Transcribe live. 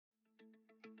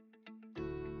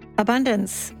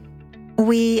Abundance.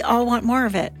 We all want more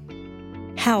of it.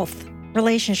 Health,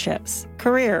 relationships,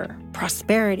 career,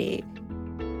 prosperity.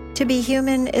 To be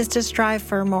human is to strive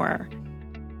for more.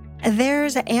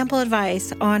 There's ample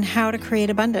advice on how to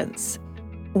create abundance.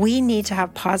 We need to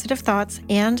have positive thoughts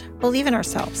and believe in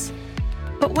ourselves.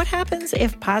 But what happens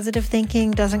if positive thinking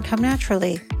doesn't come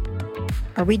naturally?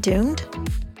 Are we doomed?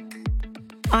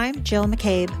 I'm Jill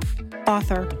McCabe,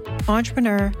 author,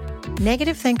 entrepreneur,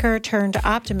 negative thinker turned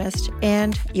optimist,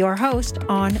 and your host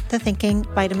on the Thinking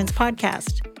Vitamins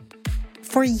podcast.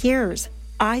 For years,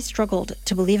 I struggled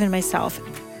to believe in myself,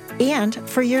 and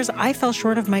for years, I fell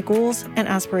short of my goals and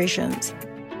aspirations.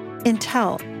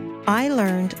 Until I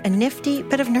learned a nifty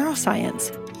bit of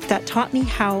neuroscience that taught me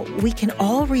how we can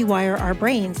all rewire our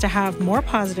brains to have more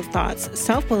positive thoughts,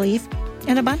 self-belief,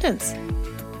 and abundance.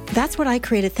 That's what I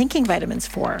created Thinking Vitamins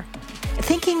for.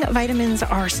 Thinking Vitamins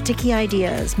are sticky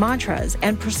ideas, mantras,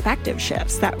 and perspective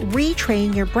shifts that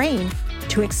retrain your brain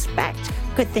to expect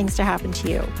good things to happen to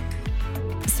you.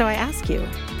 So I ask you,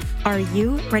 are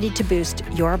you ready to boost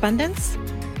your abundance?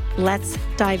 Let's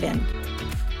dive in.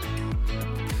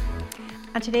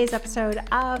 On today's episode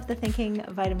of the Thinking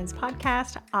Vitamins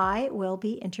podcast, I will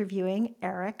be interviewing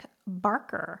Eric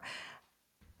Barker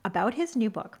about his new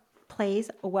book,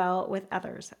 Plays Well with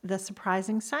Others, the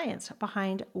surprising science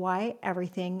behind why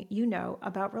everything you know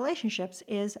about relationships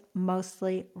is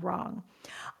mostly wrong.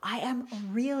 I am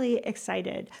really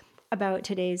excited about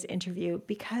today's interview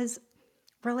because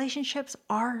relationships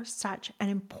are such an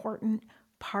important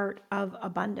part of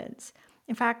abundance.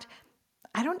 In fact,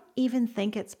 I don't even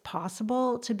think it's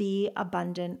possible to be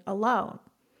abundant alone.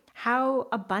 How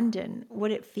abundant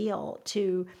would it feel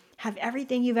to have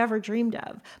everything you've ever dreamed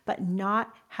of, but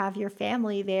not have your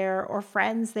family there or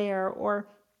friends there or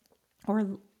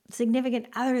significant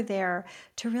other there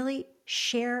to really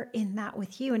share in that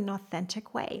with you in an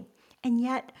authentic way? And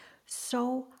yet,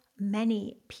 so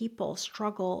many people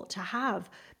struggle to have,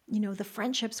 the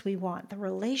friendships we want, the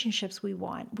relationships we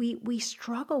want. We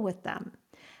struggle with them.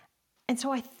 And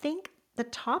so I think the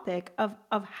topic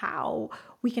of how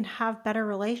we can have better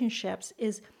relationships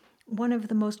is one of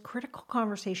the most critical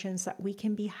conversations that we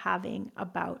can be having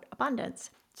about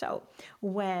abundance. So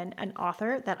when an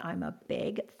author that I'm a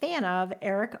big fan of,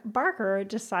 Eric Barker,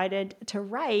 decided to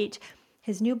write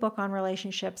his new book on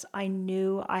relationships, I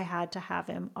knew I had to have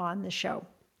him on the show.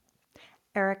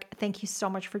 Eric, thank you so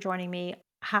much for joining me.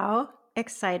 How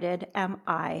excited am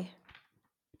I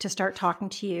to start talking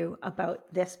to you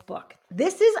about this book?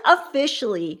 This is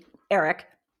officially, Eric,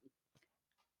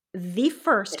 the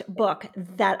first book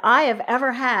that I have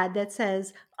ever had that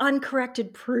says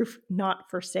uncorrected proof not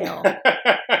for sale.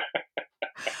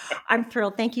 I'm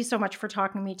thrilled. Thank you so much for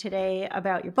talking to me today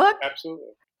about your book. Absolutely.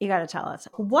 You got to tell us,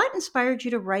 what inspired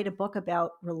you to write a book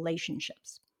about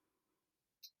relationships?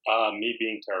 Me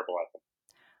being terrible at them.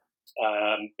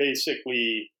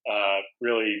 Basically,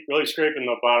 really scraping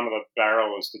the bottom of the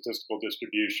barrel of statistical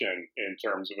distribution in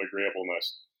terms of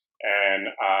agreeableness. And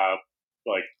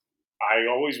I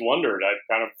always wondered, I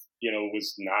kind of,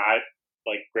 was not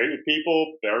great with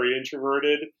people, very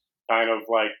introverted, kind of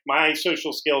my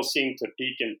social skills seemed to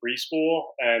peak in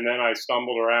preschool. And then I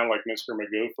stumbled around like Mr.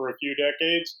 Magoo for a few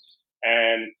decades.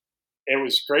 And it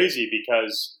was crazy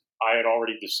because I had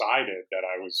already decided that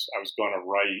I was going to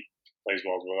write Plays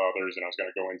Well with Others, and I was going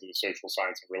to go into the social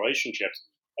science of relationships.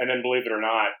 And then, believe it or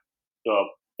not,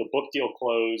 the book deal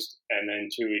closed, and then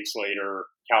 2 weeks later,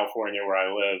 California, where I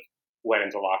live, went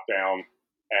into lockdown,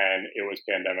 and it was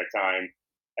pandemic time.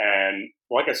 And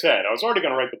like I said, I was already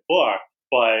going to write the book,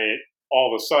 but all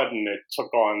of a sudden, it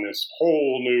took on this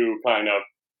whole new kind of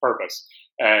purpose,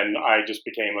 and I just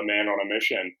became a man on a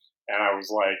mission. And I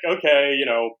was like, okay,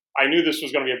 I knew this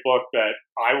was going to be a book that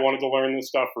I wanted to learn this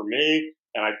stuff for me,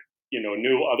 and I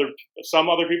knew some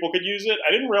other people could use it.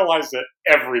 I didn't realize that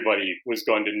everybody was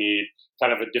going to need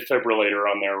kind of a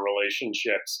defibrillator on their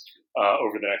relationships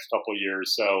over the next couple of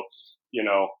years. So,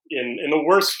 in the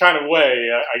worst kind of way,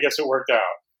 I guess it worked out.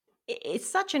 It's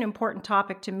such an important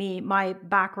topic to me. My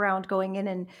background going in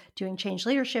and doing change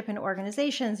leadership in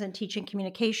organizations and teaching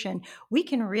communication, we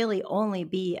can really only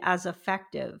be as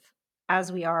effective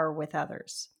as we are with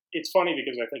others. It's funny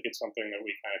because I think it's something that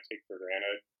we kind of take for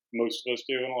granted. Most of us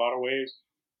do in a lot of ways.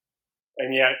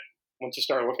 And yet, once you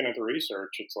start looking at the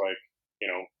research, it's like,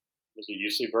 there's a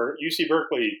UC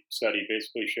Berkeley study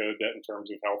basically showed that in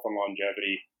terms of health and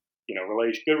longevity,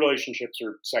 good relationships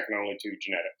are second only to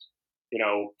genetics.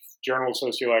 Journal of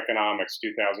Socioeconomics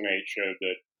 2008 showed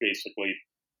that basically,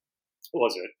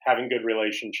 having good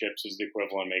relationships is the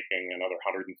equivalent of making another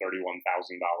 $131,000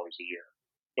 a year.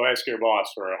 go ask your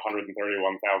boss for a $131,000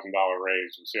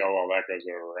 raise and see how well that goes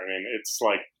over. I mean, it's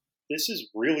like, this is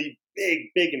really big,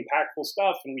 impactful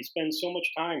stuff. And we spend so much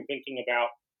time thinking about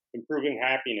improving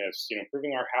happiness,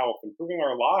 improving our health, improving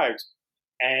our lives.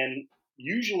 And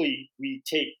usually we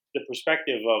take the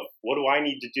perspective of, what do I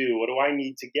need to do? What do I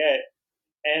need to get?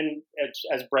 And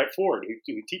as Brett Ford,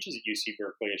 who teaches at UC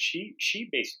Berkeley, she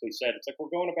basically said, it's like, we're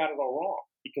going about it all wrong,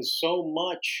 because so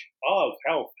much of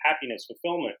health, happiness,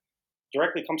 fulfillment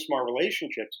directly comes from our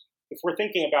relationships. If we're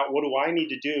thinking about, what do I need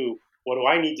to do? What do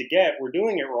I need to get? We're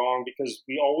doing it wrong, because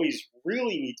we always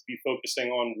really need to be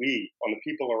focusing on the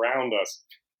people around us.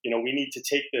 We need to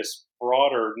take this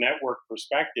broader network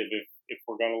perspective if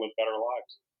we're going to live better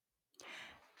lives.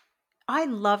 I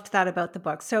loved that about the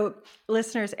book. So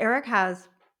listeners, Eric has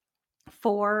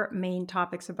 4 main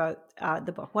topics about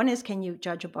the book. One is, can you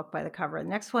judge a book by the cover? The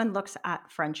next one looks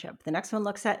at friendship. The next one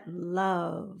looks at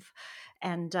love.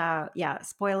 And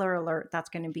spoiler alert, that's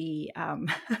going to be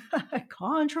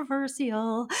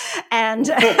controversial. And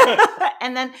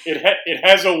and then it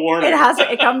has a warning.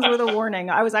 It comes with a warning.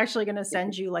 I was actually going to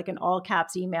send you like an all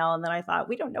caps email, and then I thought,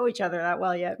 we don't know each other that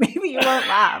well yet. Maybe you won't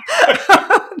laugh.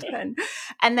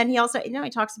 and then he also, he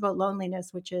talks about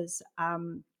loneliness, which is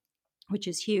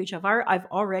huge. I've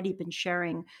already been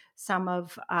sharing some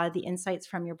of the insights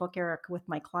from your book, Eric, with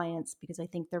my clients, because I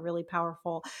think they're really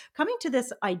powerful. Coming to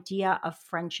this idea of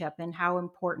friendship and how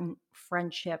important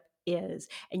friendship is,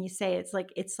 and you say it's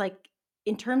like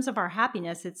in terms of our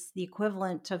happiness, it's the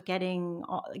equivalent of getting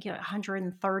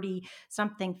 130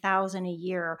 something thousand a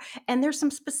year. And there's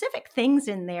some specific things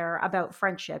in there about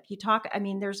friendship. You talk,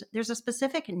 there's a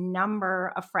specific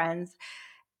number of friends.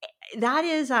 That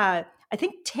is I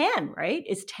think 10, right?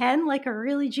 Is 10 like a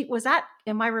really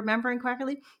am I remembering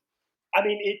correctly? I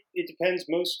mean, it depends.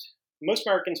 Most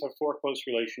Americans have 4 close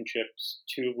relationships,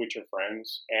 2 of which are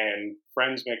friends, and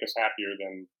friends make us happier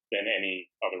than any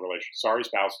other relationship. Sorry,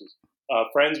 spouses.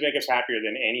 Friends make us happier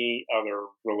than any other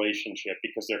relationship,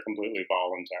 because they're completely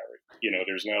voluntary.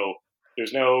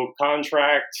 There's no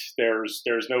contract. There's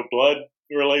no blood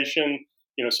relation.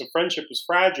 So friendship is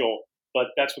fragile.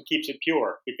 But that's what keeps it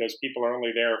pure, because people are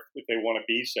only there if they want to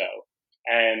be so.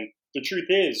 And the truth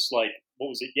is, like, what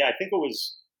was it? Yeah, I think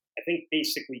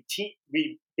basically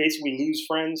we lose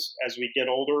friends as we get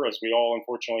older, as we all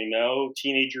unfortunately know.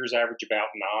 Teenagers average about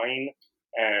 9.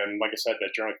 And like I said,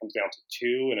 that generally comes down to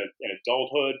 2 in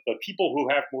adulthood. But people who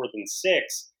have more than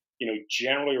 6,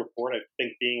 generally report, I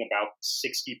think, being about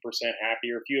 60%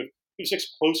 happier. If you have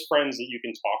 6 close friends that you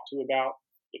can talk to about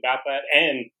that,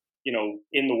 and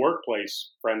in the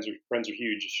workplace, friends are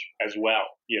huge as well.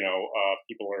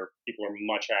 People are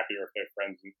much happier if they have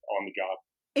friends on the job.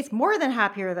 It's more than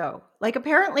happier, though. Like,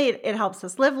 apparently it helps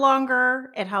us live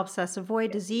longer. It helps us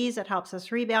avoid disease. It helps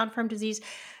us rebound from disease.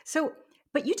 So,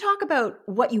 but you talk about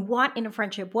what you want in a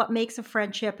friendship, what makes a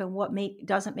friendship and what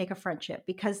doesn't make a friendship,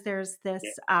 because there's this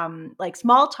like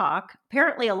small talk.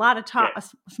 Apparently a lot of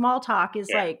small talk is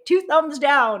like 2 thumbs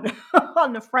down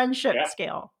on the friendship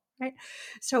scale. Right.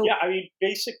 So I mean,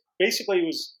 basically it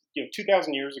was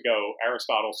 2,000 years ago,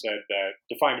 Aristotle said that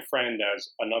defined a friend as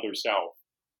another self,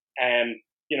 and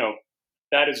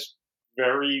that is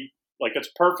very, like,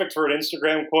 that's perfect for an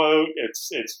Instagram quote.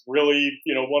 It's really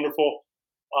wonderful,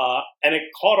 and it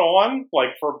caught on.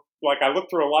 I looked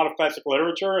through a lot of classic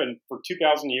literature, and for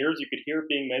 2,000 years you could hear it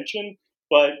being mentioned.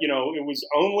 But it was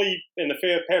only in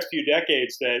the past few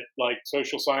decades that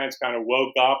social science kind of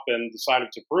woke up and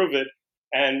decided to prove it.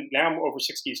 And now over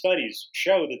 60 studies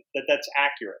show that that's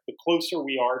accurate. The closer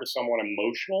we are to someone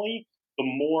emotionally, the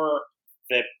more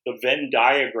that the Venn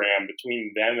diagram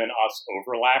between them and us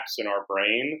overlaps in our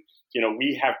brain.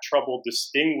 We have trouble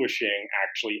distinguishing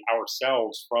actually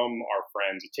ourselves from our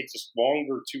friends. It takes us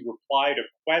longer to reply to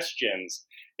questions.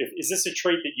 Is this a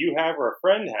trait that you have or a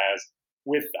friend has?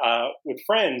 With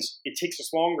friends, it takes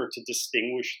us longer to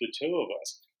distinguish the 2 of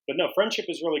us. But no, friendship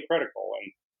is really critical.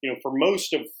 And for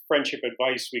most of friendship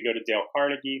advice, we go to Dale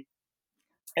Carnegie,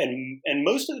 and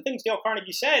most of the things Dale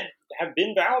Carnegie said have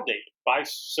been validated by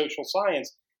social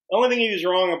science. The only thing he was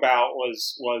wrong about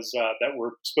was that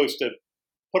we're supposed to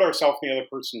put ourselves in the other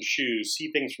person's shoes,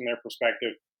 see things from their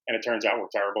perspective, and it turns out we're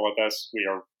terrible at this. We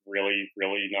are really,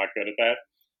 really not good at that.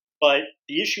 But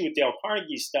the issue with Dale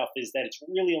Carnegie's stuff is that it's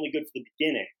really only good for the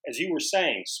beginning. As you were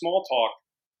saying, small talk,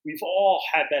 we've all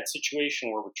had that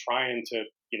situation where we're trying to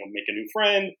make a new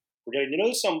friend, we're getting to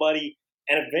know somebody,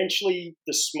 and eventually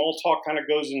the small talk kind of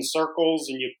goes in circles,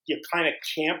 and you kind of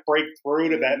can't break through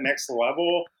to that next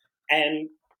level. And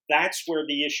that's where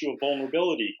the issue of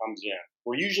vulnerability comes in.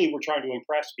 We're trying to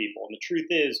impress people. And the truth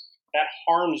is, that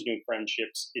harms new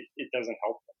friendships. It doesn't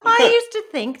help them. I used to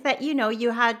think that,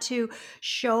 you had to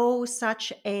show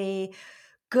such a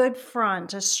good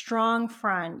front, a strong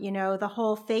front, the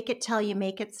whole fake it till you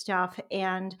make it stuff.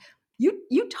 And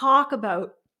you talk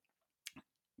about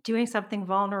doing something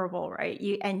vulnerable, right?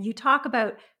 You talk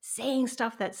about saying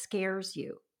stuff that scares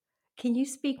you. Can you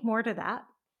speak more to that?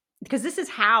 Because this is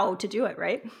how to do it,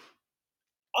 right?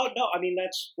 Oh no, I mean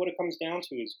that's what it comes down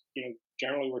to is,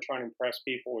 generally we're trying to impress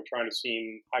people, we're trying to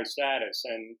seem high status,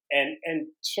 and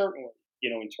certainly,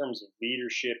 in terms of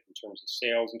leadership, in terms of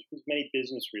sales, in terms of many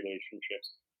business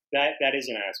relationships, that is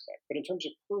an aspect. But in terms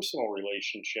of personal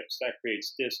relationships, that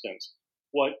creates distance.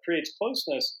 What creates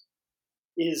closeness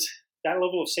is that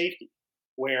level of safety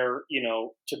where,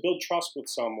 to build trust with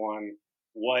someone,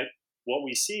 what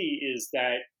we see is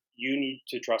that you need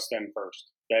to trust them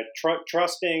first. That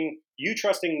trusting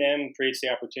them creates the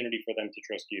opportunity for them to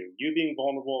trust you. You being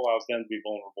vulnerable allows them to be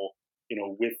vulnerable,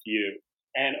 with you.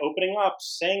 And opening up,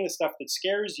 saying the stuff that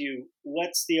scares you,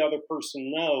 lets the other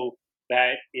person know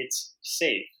that it's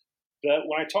safe.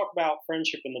 When I talk about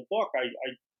friendship in the book,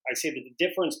 I say that the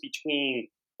difference between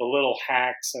the little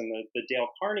hacks and the Dale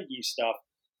Carnegie stuff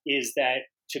is that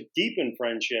to deepen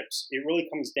friendships, it really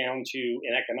comes down to,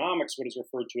 in economics, what is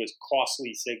referred to as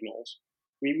costly signals.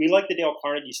 We like the Dale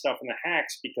Carnegie stuff and the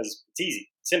hacks because it's easy,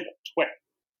 simple, it's quick,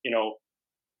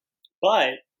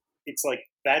 but it's like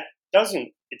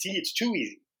it's too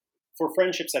easy. For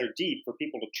friendships that are deep, for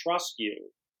people to trust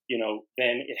you,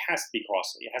 then it has to be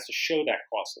costly. It has to show that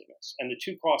costliness. And the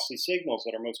two costly signals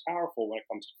that are most powerful when it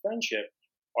comes to friendship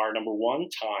are, number one,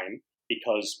 time,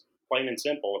 because plain and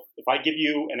simple, if I give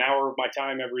you an hour of my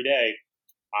time every day,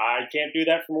 I can't do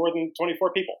that for more than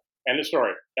 24 people. End of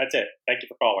story. That's it. Thank you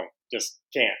for calling. Just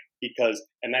can't.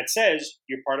 And that says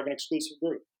you're part of an exclusive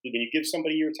group. When you give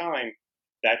somebody your time,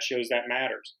 that shows that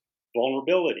matters.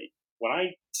 Vulnerability. When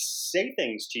I say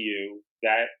things to you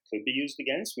that could be used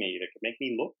against me, that could make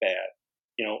me look bad,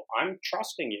 I'm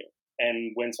trusting you.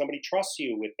 And when somebody trusts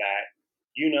you with that,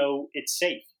 it's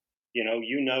safe.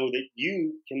 You know that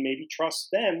you can maybe trust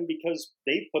them because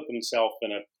they've put themselves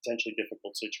in a potentially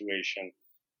difficult situation.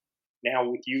 Now,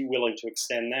 with you willing to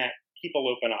extend that, people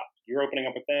open up. You're opening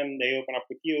up with them, they open up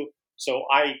with you. So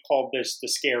I call this the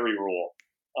scary rule.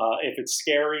 If it's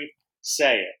scary,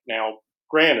 say it. Now,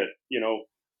 granted,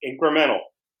 incremental.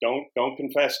 Don't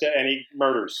confess to any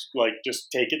murders. Like,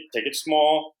 just take it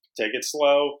small, take it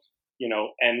slow,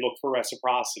 and look for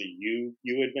reciprocity.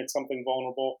 You admit something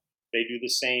vulnerable, they do the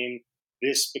same.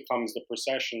 This becomes the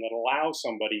procession that allows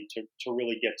somebody to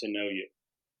really get to know you.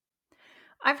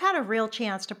 I've had a real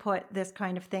chance to put this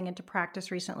kind of thing into practice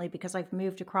recently because I've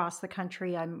moved across the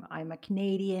country. I'm a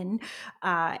Canadian,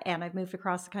 and I've moved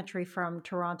across the country from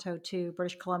Toronto to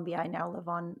British Columbia. I now live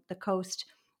on the coast,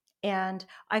 and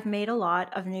I've made a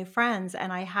lot of new friends,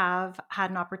 and I have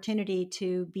had an opportunity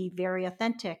to be very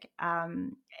authentic,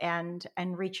 and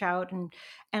reach out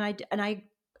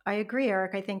I agree,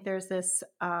 Eric. I think there's this.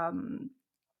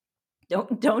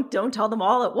 Don't tell them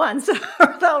all at once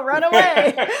or they'll run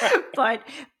away. but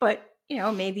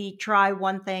maybe try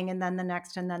one thing and then the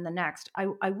next and then the next.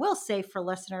 I will say for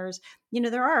listeners, we're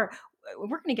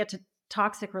going to get to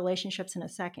toxic relationships in a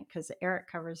second because Eric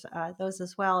covers those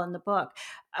as well in the book.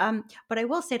 But I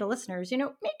will say to listeners,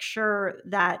 make sure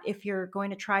that if you're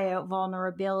going to try out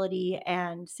vulnerability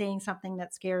and saying something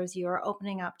that scares you or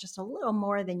opening up just a little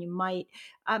more than you might,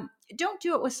 don't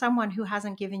do it with someone who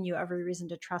hasn't given you every reason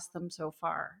to trust them so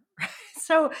far.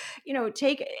 So,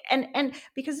 take and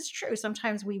because it's true,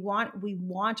 sometimes we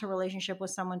want a relationship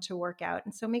with someone to work out.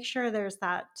 And so make sure there's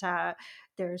that,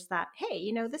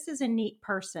 hey, this is a neat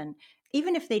person.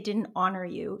 Even if they didn't honor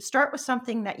you, start with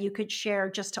something that you could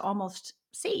share just to almost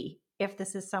see if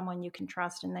this is someone you can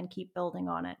trust and then keep building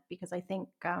on it. Because I think,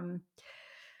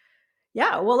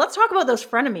 well, let's talk about those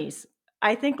frenemies.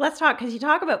 I think let's talk, because you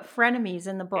talk about frenemies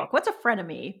in the book. What's a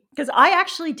frenemy? Because I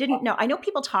actually didn't know. I know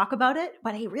people talk about it,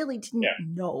 but I really didn't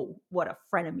know what a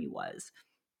frenemy was.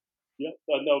 Yeah,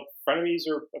 no, frenemies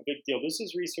are a big deal. This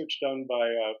is research done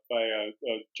by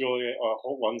Julia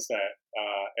Holt-Lunstad,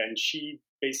 and she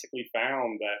basically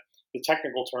found that the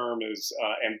technical term is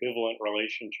ambivalent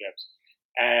relationships.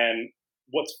 And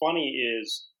what's funny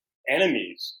is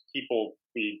enemies, people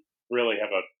we really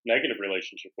have a negative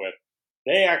relationship with,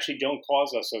 they actually don't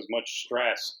cause us as much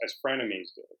stress as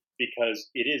frenemies do, because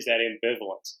it is that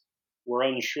ambivalence. We're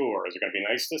unsure. Is it going to be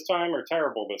nice this time or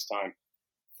terrible this time?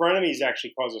 Frenemies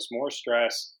actually cause us more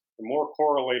stress. They're more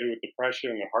correlated with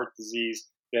depression and heart disease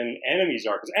than enemies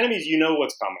are. Because enemies, you know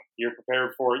what's coming. You're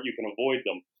prepared for it. You can avoid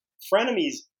them.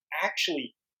 Frenemies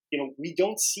actually we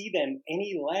don't see them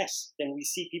any less than we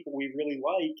see people we really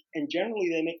like. And generally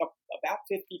they make up about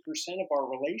 50% of our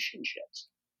relationships.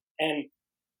 And,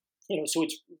 so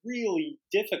it's really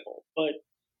difficult. But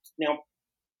now,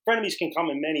 frenemies can come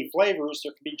in many flavors.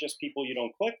 There could be just people you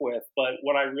don't click with. But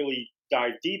what I really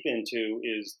dive deep into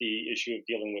is the issue of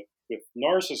dealing with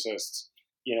narcissists,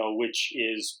 which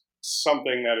is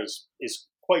something that is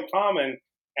quite common.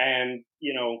 And,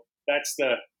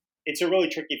 it's a really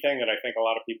tricky thing that I think a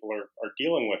lot of people are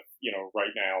dealing with,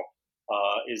 right now,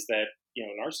 is that,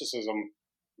 narcissism,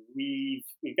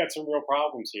 we've got some real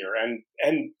problems here.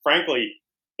 And frankly,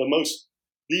 the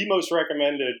most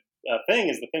recommended thing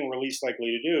is the thing we're least likely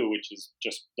to do, which is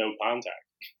just no contact.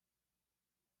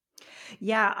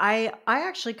 Yeah, I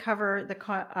actually cover the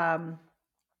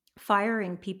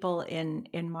firing people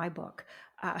in my book.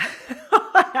 Uh,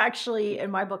 Actually,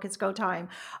 in my book, it's Go Time.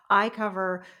 I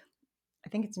cover, I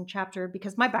think it's in chapter,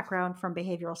 because my background from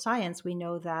behavioral science, we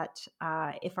know that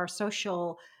if our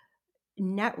social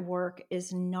network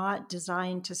is not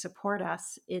designed to support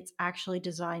us, it's actually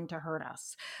designed to hurt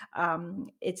us.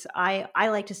 I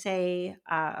like to say,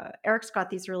 Eric's got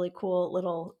these really cool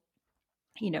little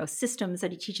systems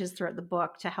that he teaches throughout the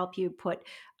book to help you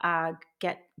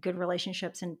get good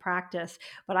relationships in practice.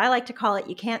 But I like to call it,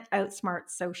 you can't outsmart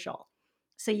social.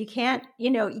 So you can't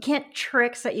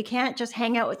trick, so you can't just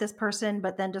hang out with this person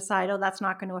but then decide, oh, that's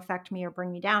not going to affect me or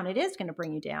bring me down. It is going to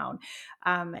bring you down.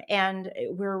 And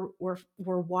we're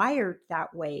wired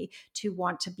that way to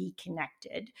want to be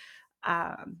connected.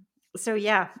 So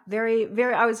yeah, very,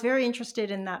 very, I was very interested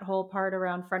in that whole part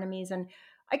around frenemies. And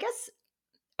I guess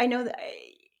I know that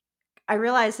I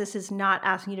realize this is not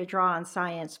asking you to draw on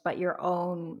science, but your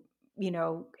own,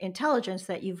 intelligence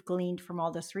that you've gleaned from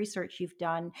all this research you've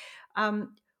done.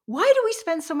 Why do we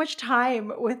spend so much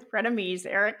time with frenemies,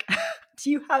 Eric?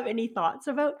 Do you have any thoughts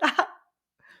about that?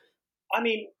 I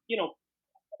mean, a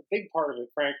big part of it,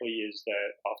 frankly, is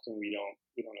that often we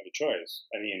don't have a choice.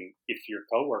 I mean, if your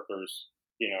coworkers,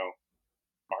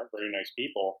 aren't very nice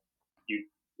people,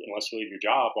 unless you leave your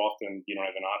job, often you don't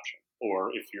have an option.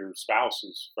 Or if your spouse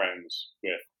is friends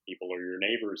with people or your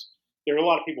neighbors, there are a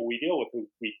lot of people we deal with who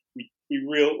we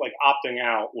real like opting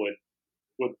out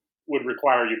would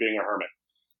require you being a hermit.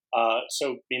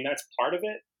 So I mean that's part of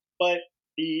it. But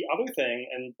the other thing,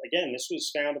 and again, this was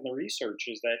found in the research,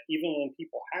 is that even when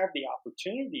people have the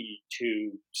opportunity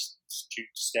to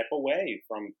step away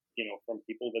from from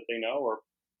people that they know are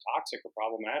toxic or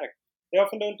problematic, they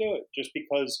often don't do it just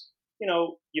because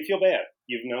you feel bad.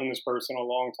 You've known this person a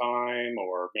long time,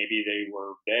 or maybe they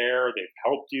were there, they've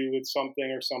helped you with something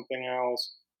or something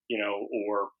else,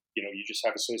 or you just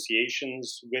have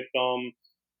associations with them.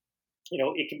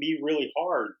 It can be really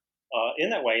hard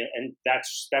in that way, and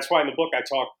that's why in the book I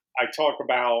talk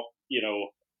about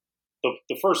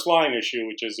the first line issue,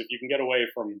 which is if you can get away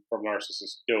from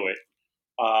narcissists, do it.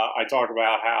 I talk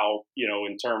about how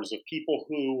in terms of people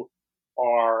who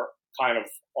are kind of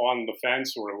on the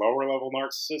fence or lower level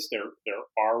narcissists, there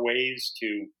are ways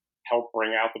to help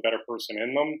bring out the better person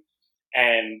in them.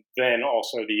 And then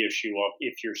also the issue of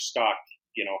if you're stuck,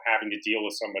 having to deal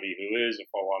with somebody who is a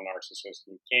full on narcissist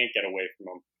and you can't get away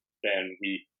from them, then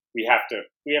we have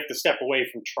to step away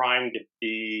from trying to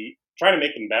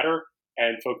make them better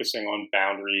and focusing on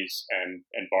boundaries and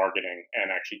bargaining and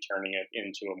actually turning it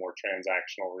into a more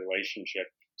transactional relationship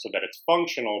so that it's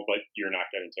functional, but you're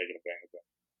not getting taken advantage of.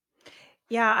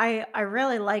 Yeah, I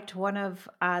really liked one of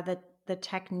the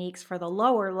techniques for the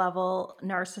lower level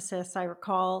narcissists. I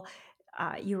recall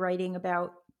you writing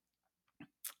about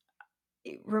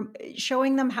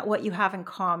showing them what you have in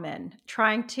common,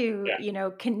 trying to Yeah.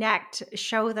 connect,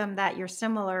 show them that you're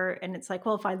similar. And it's like,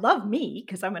 well, if I love me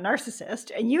because I'm a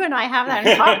narcissist and you and I have that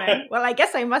in common, well, I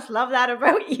guess I must love that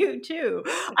about you too.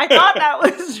 I thought that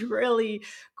was really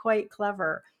quite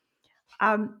clever.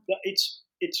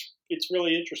 It's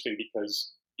really interesting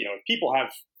because if people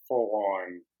have full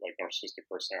on like narcissistic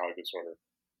personality disorder,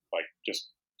 like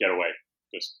just get away.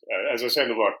 Just as I say in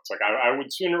the book, it's like I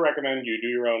would sooner recommend you do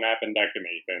your own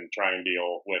appendectomy than try and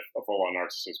deal with a full on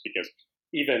narcissist, because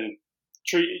even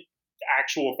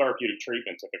actual therapeutic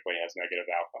treatment typically has negative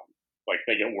outcomes. Like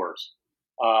they get worse.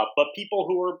 But people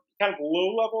who are kind of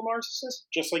low level narcissists,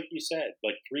 just like you said,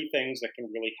 like three things that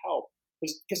can really help.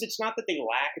 Because it's not that they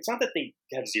lack, it's not that they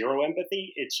have zero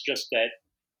empathy. It's just that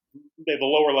they have a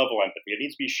lower level empathy. It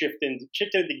needs to be shifted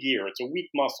into gear. It's a weak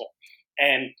muscle.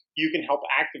 And you can help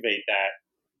activate that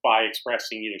by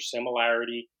expressing either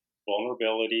similarity,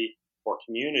 vulnerability, or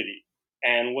community.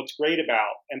 And what's great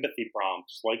about empathy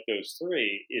prompts like those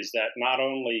three is that not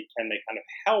only can they kind of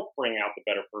help bring out the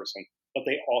better person, but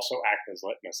they also act as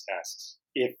litmus tests.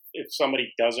 If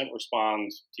somebody doesn't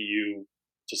respond to you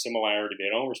to similarity, they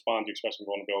don't respond to expressing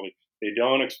vulnerability, they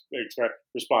don't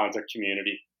respond to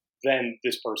community, then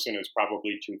this person is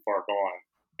probably too far gone,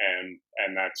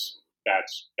 and that's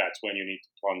when you need to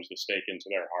plunge the stake into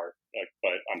their heart.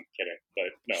 But I'm kidding. But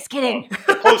no, he's kidding.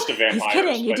 They're close to vampires. He's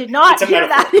kidding. You did not hear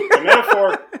that. It's a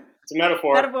metaphor. It's a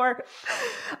metaphor. Metaphor.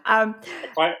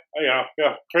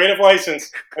 Creative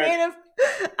license. Creative.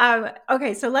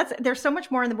 Okay, so there's so much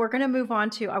more, and we're going to move on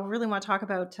to, I really want to talk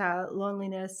about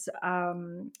loneliness,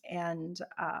 and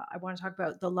I want to talk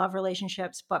about the love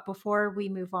relationships. But before we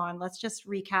move on, let's just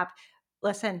recap.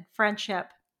 Listen, friendship,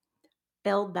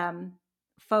 build them,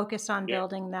 focus on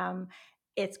building them.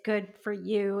 It's good for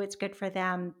you. It's good for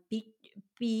them.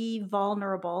 Be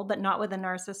vulnerable, but not with a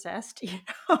narcissist,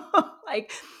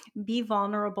 like be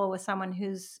vulnerable with someone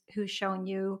who's shown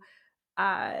you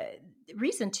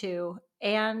reason to.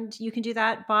 And you can do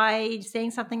that by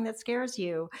saying something that scares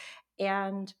you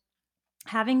and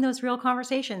having those real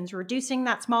conversations, reducing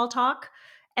that small talk.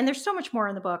 And there's so much more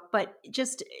in the book, but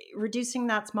just reducing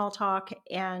that small talk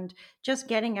and just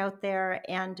getting out there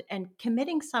and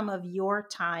committing some of your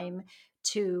time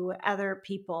to other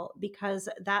people, because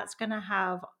that's going to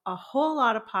have a whole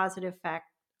lot of positive effect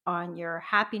on your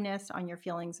happiness, on your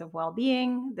feelings of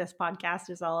well-being. This podcast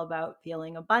is all about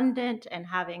feeling abundant, and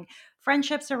having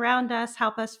friendships around us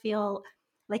help us feel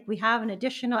like we have an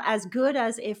additional, as good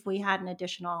as if we had an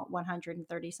additional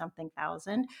 130 something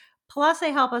thousand. Plus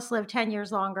they help us live 10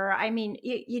 years longer. I mean,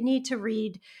 you need to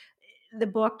read the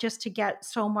book just to get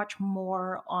so much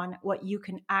more on what you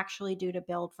can actually do to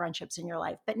build friendships in your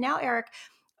life. But now, Eric,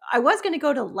 I was going to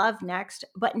go to love next,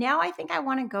 but now I think I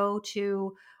want to go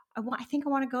to, I think I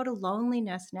want to go to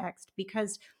loneliness next,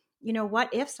 because what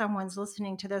if someone's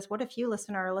listening to this? What if you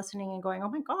listener are listening and going, oh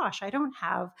my gosh, I don't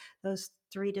have those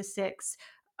 3 to 6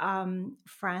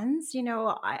 friends.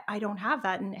 I don't have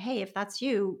that. And hey, if that's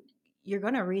you, you're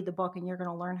going to read the book and you're going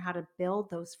to learn how to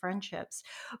build those friendships.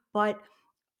 But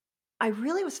I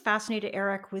really was fascinated,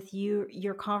 Eric, with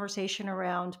your conversation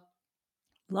around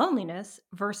loneliness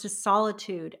versus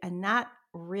solitude. And that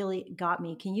really got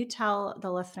me. Can you tell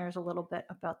the listeners a little bit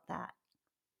about that?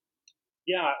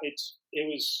 Yeah, it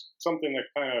was something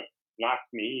that kind of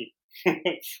knocked me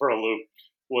for a loop.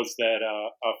 Was that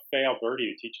Faye Alberti,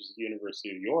 who teaches at the University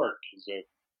of York, is a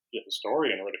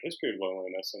historian, wrote a history of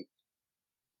loneliness, and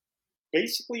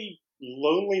basically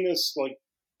loneliness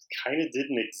kind of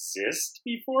didn't exist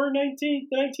before the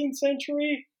 19th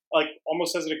century, like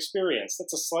almost as an experience.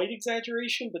 That's a slight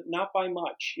exaggeration, but not by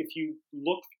much. If you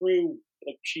look through,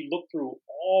 she looked through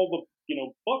all the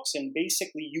books, and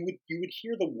basically you would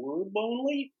hear the word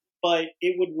lonely, but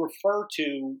it would refer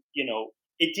to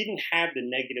it didn't have the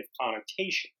negative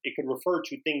connotation. It could refer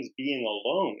to things being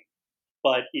alone,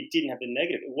 but it didn't have the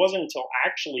negative. It wasn't until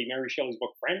actually Mary Shelley's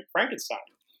book Frankenstein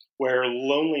where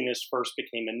loneliness first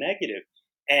became a negative.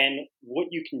 And what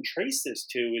you can trace this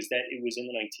to is that it was in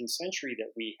the 19th century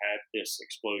that we had this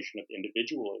explosion of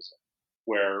individualism,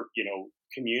 where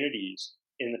communities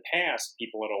in the past,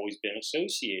 people had always been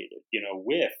associated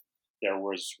with. There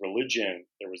was religion,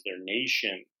 there was their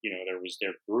nation, there was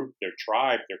their group, their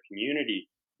tribe, their community.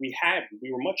 We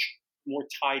were much more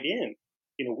tied in,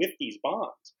 with these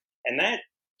bonds. And that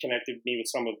connected me with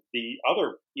some of the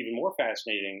other, even more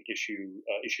fascinating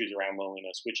issues around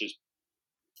loneliness, which is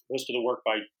most of the work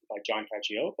by John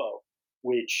Cacioppo,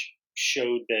 which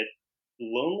showed that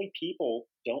lonely people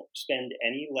don't spend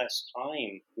any less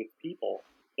time with people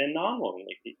than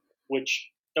non-lonely people, which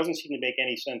doesn't seem to make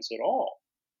any sense at all.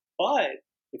 But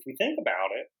if we think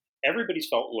about it, everybody's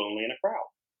felt lonely in a crowd.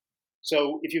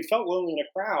 So if you felt lonely in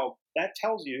a crowd, that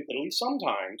tells you that at least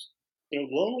sometimes,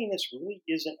 loneliness really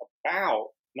isn't about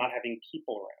not having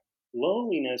people around.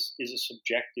 Loneliness is a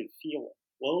subjective feeling.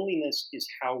 Loneliness is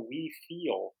how we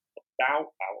feel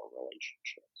about our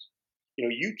relationships.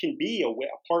 You can be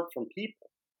apart from people,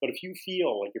 but if you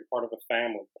feel like you're part of a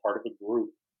family, part of a group,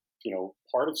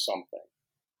 part of something,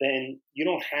 then you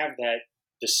don't have that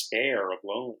despair of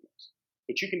loneliness.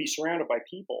 But you can be surrounded by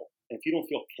people, and if you don't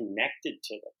feel connected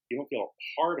to them, you don't feel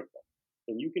a part of them,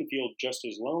 then you can feel just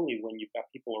as lonely when you've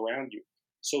got people around you.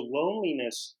 So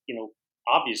loneliness,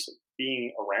 obviously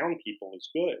being around people is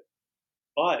good,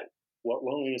 but what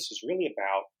loneliness is really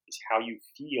about is how you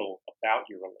feel about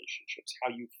your relationships,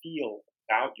 how you feel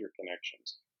about your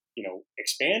connections.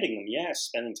 Expanding them, yes,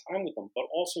 spending time with them, but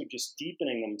also just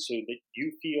deepening them so that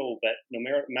you feel that no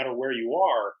matter where you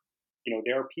are,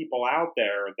 there are people out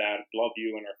there that love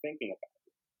you and are thinking about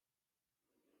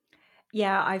you.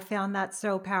 Yeah, I found that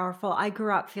so powerful. I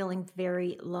grew up feeling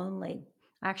very lonely.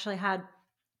 I actually had,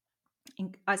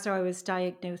 so I was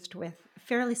diagnosed with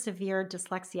fairly severe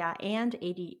dyslexia and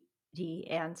ADD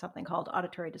and something called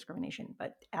auditory discrimination,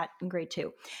 but in grade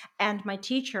two. And my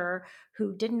teacher,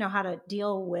 who didn't know how to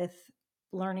deal with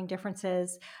learning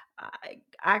differences,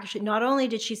 actually, not only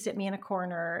did she sit me in a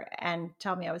corner and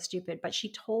tell me I was stupid, but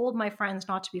she told my friends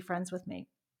not to be friends with me.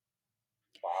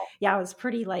 Wow. Yeah, it was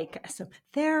pretty like, so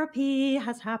therapy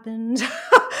has happened.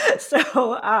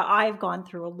 So I've gone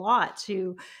through a lot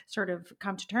to sort of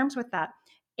come to terms with that.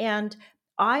 And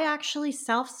I actually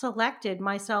self selected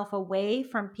myself away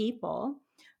from people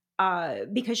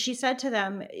because she said to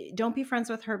them, don't be friends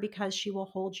with her because she will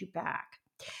hold you back.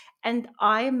 And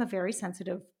I am a very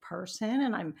sensitive person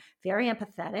and I'm very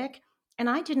empathetic. And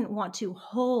I didn't want to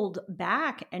hold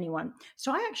back anyone.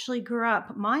 So I actually grew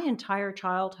up my entire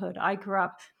childhood. I grew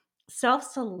up self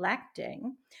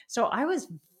selecting. So I was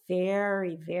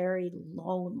very, very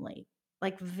lonely,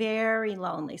 like very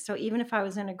lonely. So even if I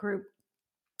was in a group,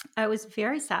 I was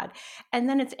very sad. And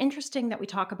then it's interesting that we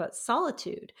talk about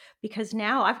solitude because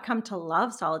now I've come to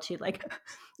love solitude. Like,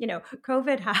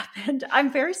 COVID happened. I'm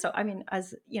very I mean,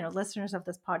 as listeners of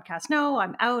this podcast know,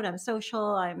 I'm out, I'm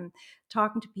social, I'm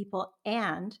talking to people.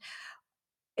 And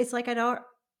it's like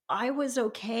I was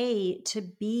okay to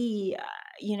be,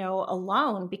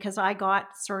 alone because I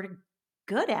got sort of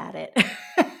good at it.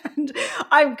 And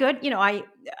I'm good,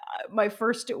 my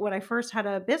first when I first had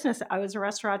a business, I was a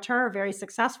restaurateur, a very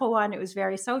successful one. It was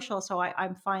very social, so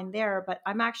I'm fine there. But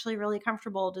I'm actually really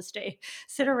comfortable to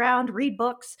sit around, read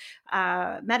books,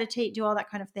 meditate, do all that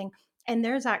kind of thing. And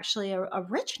there's actually a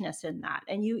richness in that.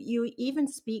 And you even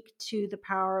speak to the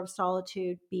power of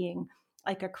solitude being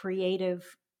like a creative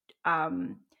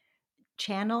um,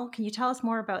 channel. Can you tell us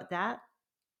more about that?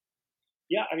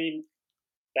 Yeah, I mean,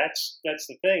 that's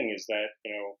the thing is that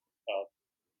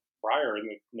prior in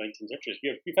the 19th century,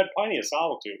 we've had plenty of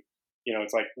solitude.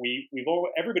 It's like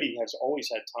everybody has always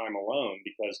had time alone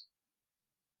because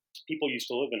people used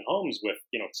to live in homes with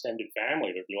extended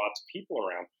family. There'd be lots of people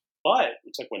around, but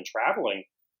it's like when traveling,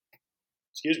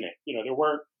 excuse me, there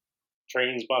weren't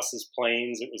trains, buses,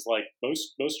 planes. It was like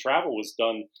most travel was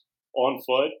done on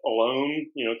foot, alone,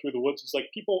 through the woods. It's like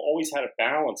people always had a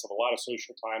balance of a lot of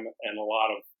social time and a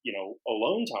lot of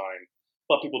alone time.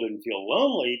 But people didn't feel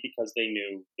lonely because they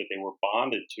knew that they were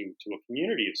bonded to a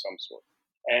community of some sort.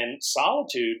 And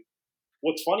solitude,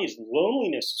 what's funny is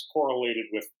loneliness is correlated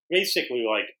with basically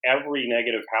like every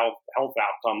negative health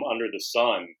outcome under the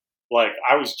sun. Like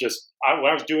when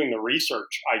I was doing the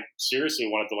research, I seriously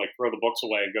wanted to like throw the books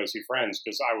away and go see friends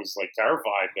because I was like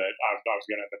terrified that I was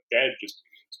going to end up dead just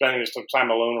spending this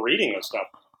time alone reading this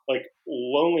stuff. Like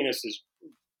loneliness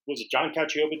was it John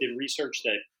Cacioppo did research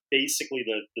that basically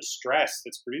the stress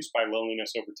that's produced by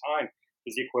loneliness over time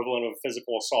is the equivalent of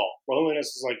physical assault. Loneliness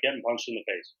is like getting punched in the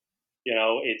face.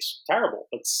 It's terrible.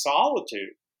 But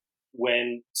solitude,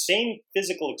 when same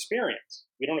physical experience,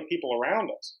 we don't have people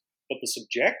around us, but the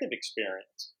subjective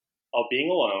experience of being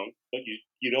alone, but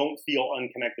you don't feel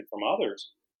unconnected from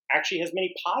others, actually has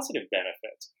many positive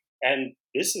benefits. And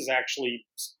this is actually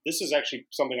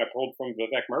something I pulled from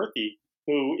Vivek Murthy,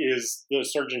 who is the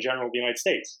Surgeon General of the United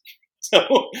States.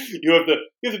 So you have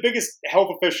the biggest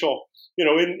health official,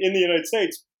 in the United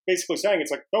States, basically saying it's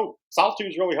like, no, solitude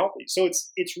is really healthy. So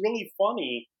it's really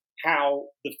funny how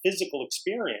the physical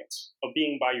experience of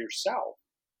being by yourself,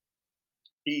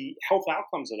 the health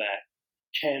outcomes of that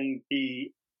can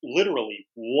be literally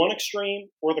one extreme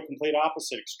or the complete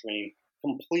opposite extreme,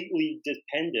 completely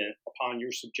dependent upon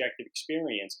your subjective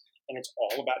experience. And it's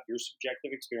all about your subjective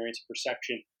experience and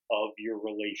perception of your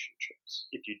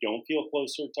relationships. If you don't feel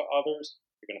closer to others,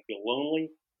 you're going to feel lonely.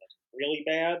 That's really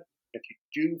bad. If you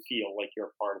do feel like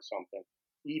you're a part of something,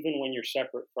 even when you're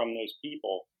separate from those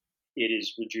people, it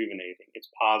is rejuvenating. It's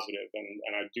positive.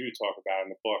 And I do talk about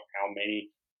in the book how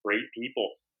many great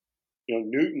people,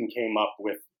 Newton came up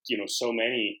with, so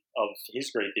many of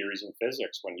his great theories in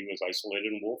physics when he was isolated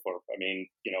in Woolthorpe. I mean,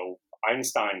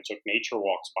 Einstein took nature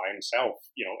walks by himself,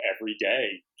 every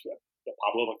day.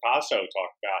 Pablo Picasso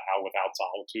talked about how without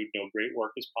solitude, no great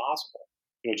work is possible.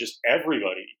 Just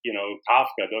everybody,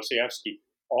 Kafka, Dostoevsky,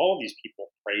 all of these people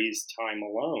praise time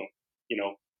alone.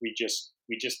 We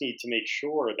just need to make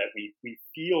sure that we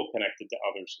feel connected to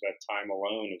others so that time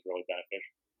alone is really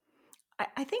beneficial.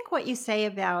 I think what you say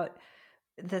about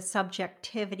the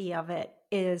subjectivity of it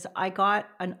is I got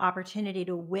an opportunity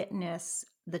to witness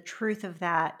the truth of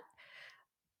that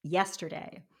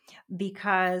yesterday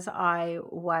because I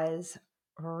was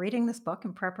reading this book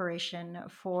in preparation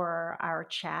for our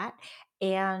chat.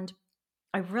 And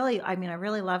I really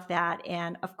love that.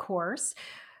 And of course,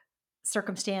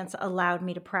 circumstance allowed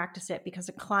me to practice it because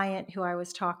a client who I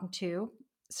was talking to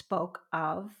spoke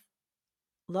of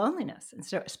loneliness and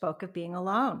so spoke of being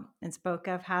alone and spoke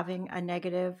of having a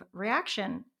negative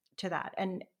reaction to that.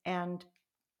 And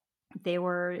they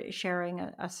were sharing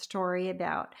a story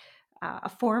about a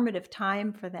formative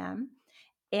time for them.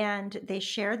 And they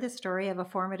shared the story of a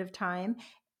formative time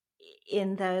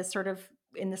in the sort of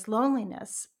in this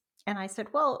loneliness. And I said,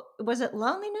 well, was it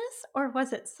loneliness or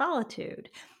was it solitude?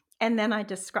 And then I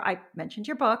mentioned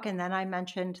your book, and then I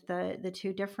mentioned the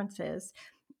two differences.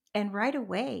 And right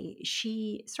away,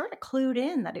 she sort of clued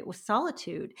in that it was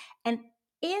solitude and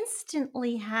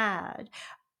instantly had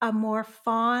a more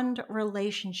fond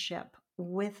relationship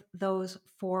with those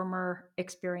former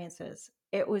experiences.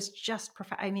 It was just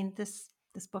perfect. I mean, this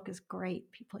book is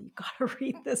great. People, you got to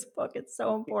read this book. It's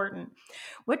so important.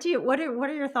 What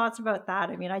are your thoughts about that?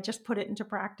 I mean, I just put it into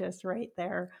practice right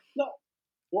there. No,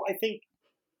 well, I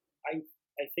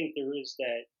I think there is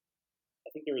that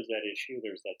issue.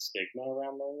 There's that stigma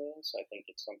around loneliness. I think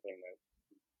it's something that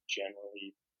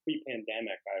generally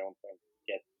pre-pandemic, I don't think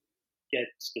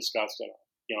gets discussed enough.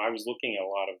 I was looking at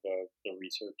a lot of the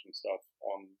research and stuff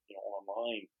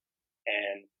online,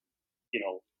 and you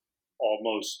know,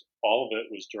 almost all of it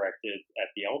was directed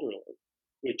at the elderly,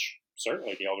 which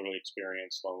certainly the elderly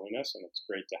experience loneliness, and it's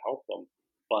great to help them.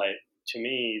 But to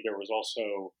me, there was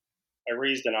also I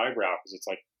raised an eyebrow because it's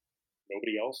like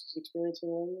nobody else is experiencing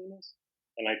loneliness,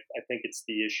 and I think it's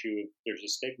the issue. There's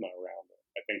a stigma around it.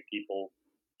 I think people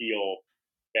feel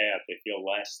bad. They feel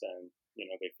less than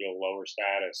they feel lower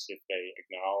status if they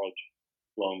acknowledge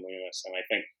loneliness, and I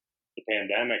think the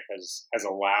pandemic has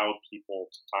allowed people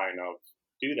to kind of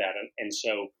do that, and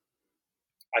so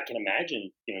I can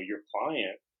imagine your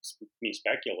client, me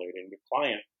speculating, your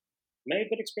client may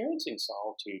have been experiencing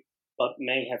solitude, but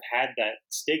may have had that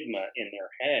stigma in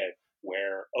their head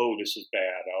where, oh, this is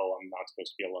bad. Oh, I'm not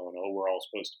supposed to be alone. Oh, we're all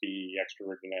supposed to be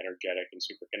extroverted and energetic and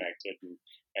super connected,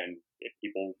 and if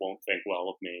people won't think well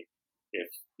of me if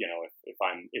if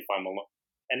I'm alone,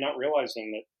 and not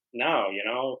realizing that no,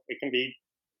 it can be.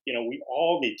 We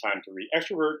all need time to read.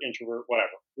 Extrovert, introvert,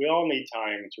 whatever. We all need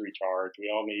time to recharge. We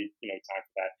all need time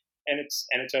for that, and it's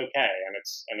okay, and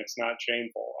it's not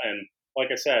shameful. And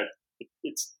like I said,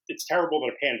 it's terrible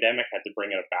that a pandemic had to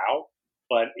bring it about,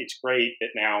 but it's great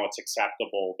that now it's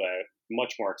acceptable, that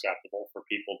much more acceptable for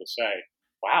people to say,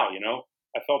 "Wow,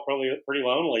 I felt pretty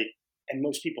lonely," and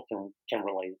most people can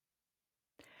relate.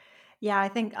 Yeah, I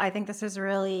think this is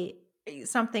really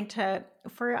something to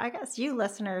for I guess you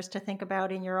listeners to think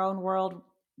about in your own world.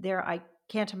 There, I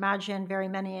can't imagine very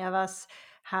many of us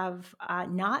have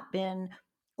not been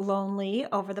lonely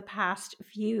over the past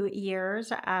few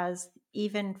years, as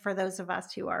even for those of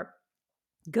us who are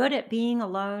good at being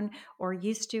alone or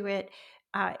used to it,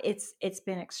 it's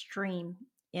been extreme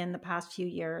in the past few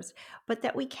years. But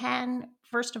that we can,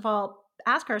 first of all,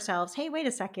 ask ourselves, hey, wait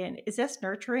a second, is this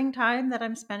nurturing time that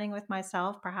I'm spending with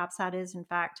myself? Perhaps that is, in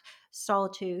fact,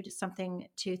 solitude, something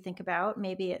to think about.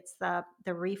 Maybe it's the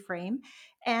reframe.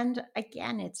 And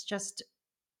again, it's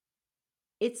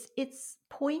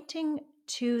pointing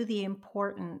to the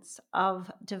importance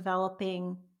of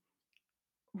developing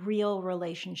real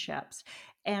relationships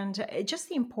and just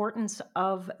the importance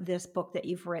of this book that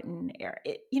you've written.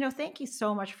 Thank you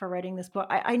so much for writing this book.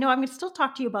 I know I'm going to still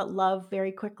talk to you about love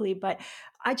very quickly, but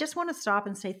I just want to stop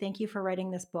and say thank you for writing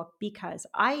this book, because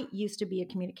I used to be a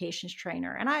communications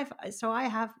trainer, and I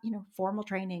have formal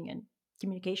training in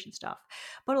communication stuff,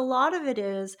 but a lot of it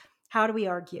is, how do we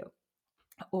argue?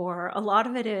 Or a lot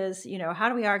of it is, how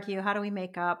do we argue? How do we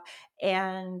make up?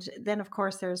 And then, of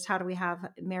course, there's how do we have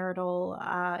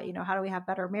how do we have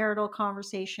better marital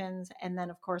conversations? And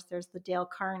then, of course, there's the Dale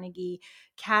Carnegie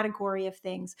category of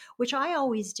things, which I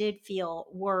always did feel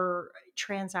were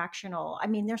transactional. I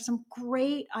mean, there's some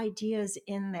great ideas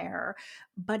in there,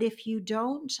 but if you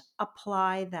don't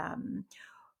apply them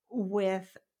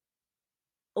with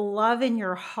love in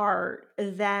your heart,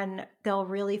 then they'll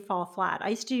really fall flat.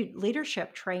 I used to do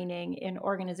leadership training in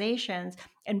organizations,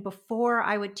 and before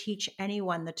I would teach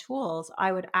anyone the tools,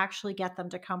 I would actually get them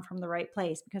to come from the right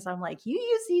place, because I'm like, you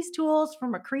use these tools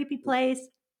from a creepy place.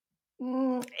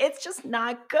 It's just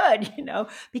not good,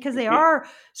 because they are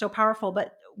so powerful.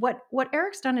 But what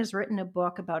Eric's done is written a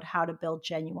book about how to build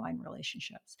genuine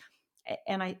relationships,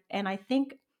 and I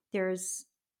think there's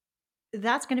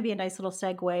that's going to be a nice little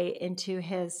segue into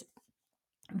his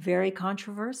very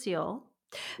controversial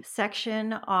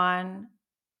section on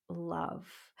love.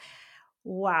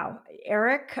 Wow,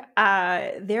 Eric,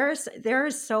 there's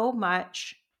so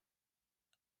much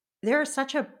there's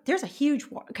a huge,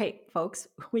 okay, folks,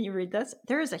 when you read this,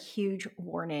 there is a huge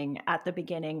warning at the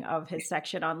beginning of his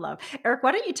section on love. Eric,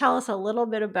 why don't you tell us a little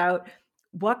bit about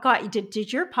what got you,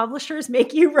 did your publishers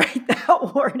make you write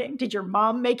that warning? Did your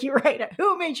mom make you write it?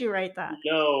 Who made you write that?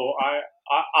 No,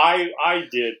 I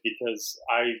did, because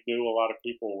I knew a lot of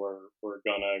people were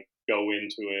gonna go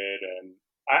into it, and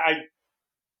I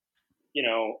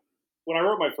when I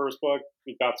wrote my first book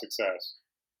about success,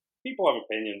 people have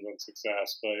opinions on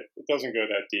success, but it doesn't go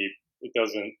that deep. It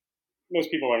doesn't. Most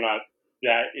people are not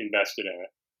that invested in it.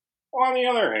 On the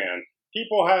other hand,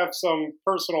 people have some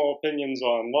personal opinions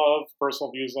on love,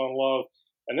 personal views on love,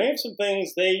 and they have some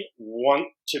things they want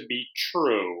to be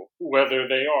true, whether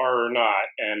they are or not.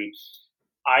 And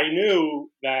I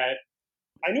knew I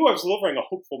was delivering a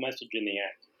hopeful message in the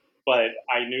end, but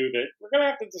I knew that we're going to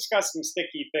have to discuss some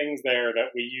sticky things there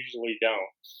that we usually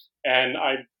don't. And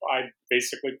I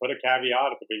basically put a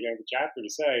caveat at the beginning of the chapter to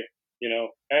say,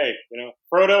 hey,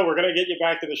 Frodo, we're going to get you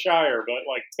back to the Shire, but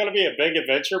like, it's going to be a big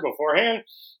adventure beforehand,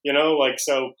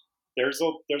 so there's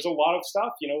a lot of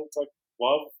stuff, it's like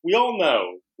love. We all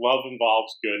know love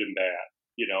involves good and bad,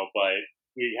 but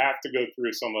we have to go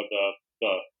through some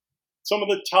of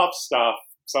the tough stuff,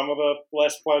 some of the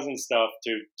less pleasant stuff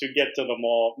to get to the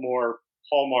more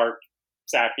hallmark,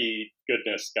 sappy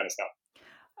goodness kind of stuff.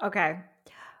 Okay.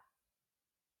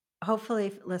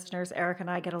 Hopefully, listeners, Eric and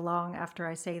I get along after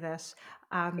I say this.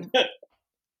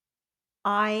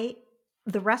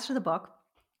 The rest of the book,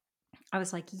 I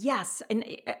was like, yes. And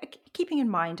keeping in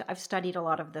mind, I've studied a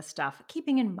lot of this stuff.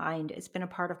 Keeping in mind, it's been a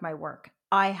part of my work.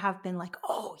 I have been like,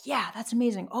 oh, yeah, that's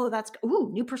amazing. Oh,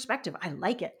 new perspective. I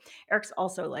like it. Eric's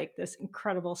also like this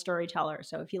incredible storyteller.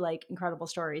 So if you like incredible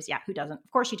stories, yeah, who doesn't?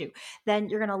 Of course you do. Then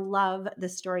you're going to love the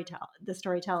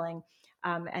storytelling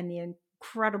and the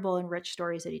incredible and rich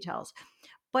stories that he tells.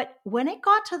 But when it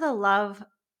got to the love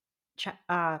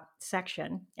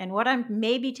section, and what I'm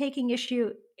maybe taking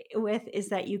issue with is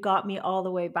that you got me all the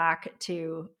way back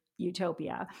to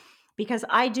Utopia, because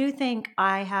I do think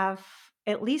I have,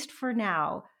 at least for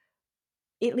now,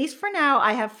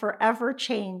 I have forever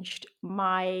changed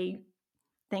my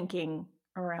thinking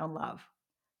around love.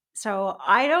 So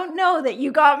I don't know that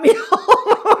you got me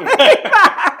all the way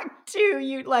back to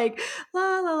you, like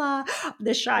la la la,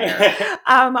 the Shire.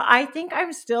 I think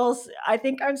I'm still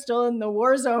in the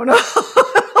war zone.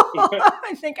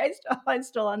 I think I'm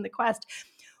still on the quest.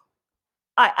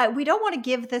 We don't want to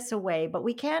give this away, but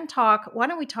we can talk. Why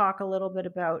don't we talk a little bit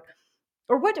about,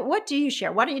 or what do you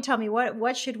share? Why don't you tell me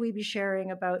what should we be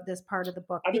sharing about this part of the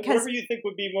book? I mean, whatever you think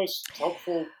would be most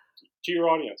helpful to your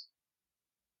audience.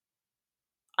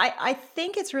 I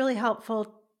think it's really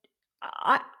helpful.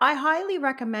 I highly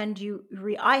recommend you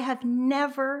I have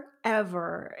never,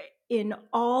 ever in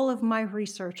all of my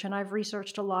research, and I've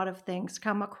researched a lot of things,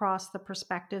 come across the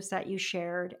perspectives that you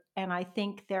shared, and I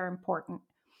think they're important.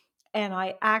 And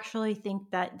I actually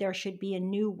think that there should be a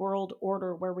new world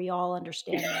order where we all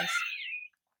understand this.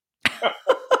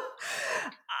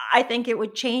 I think it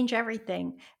would change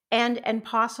everything and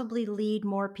possibly lead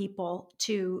more people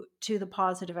to the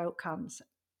positive outcomes.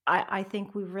 I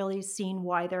think we've really seen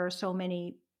why there are so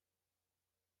many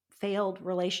failed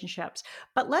relationships.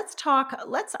 But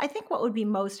I think what would be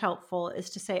most helpful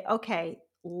is to say, okay,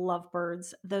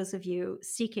 lovebirds, those of you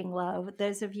seeking love,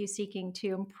 those of you seeking to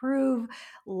improve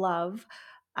love,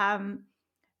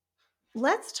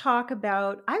 let's talk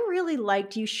about, I really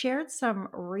liked, you shared some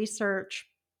research.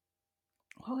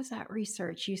 What was that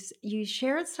research? You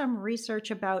shared some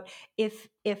research about if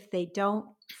they don't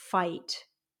fight,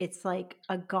 it's like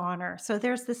a goner. So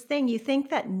there's this thing, you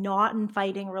think that not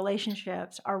infighting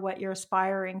relationships are what you're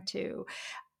aspiring to,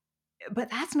 but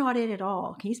that's not it at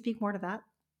all. Can you speak more to that?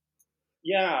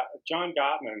 Yeah, John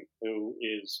Gottman, who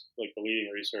is like the leading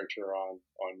researcher on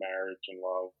marriage and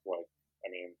love,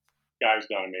 guy's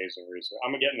done amazing research.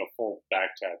 I'm getting a full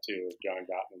back tattoo of John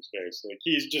Gottman's face. Like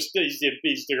he's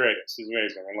the greatest. He's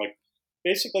amazing. And like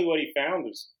basically what he found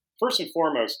is, first and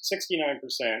foremost, 69%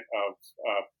 of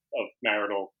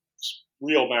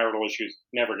real marital issues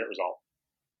never get resolved.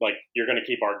 Like you're going to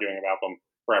keep arguing about them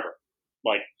forever.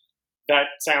 Like that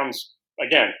sounds,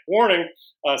 again, warning,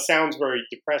 sounds very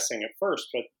depressing at first,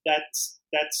 but that's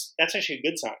actually a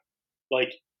good sign.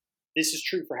 Like this is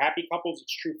true for happy couples.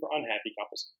 It's true for unhappy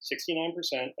couples. 69%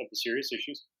 of the serious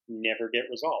issues never get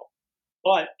resolved.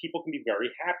 But people can be very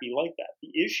happy like that.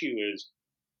 The issue is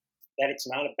that it's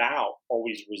not about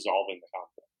always resolving the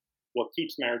conflict. What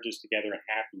keeps marriages together and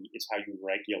happy is how you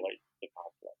regulate the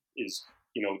conflict.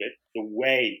 That the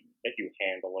way that you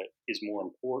handle it is more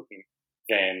important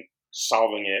than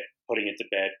solving it, putting it to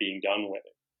bed, being done with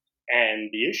it. And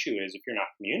the issue is, if you're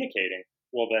not communicating,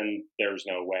 well, then there's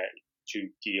no way to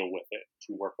deal with it,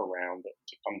 to work around it,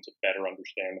 to come to better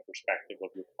understand the perspective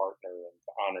of your partner and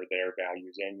to honor their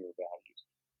values and your values.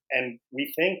 And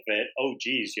we think that, oh,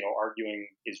 geez, arguing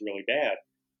is really bad.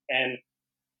 And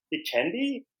it can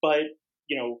be, but,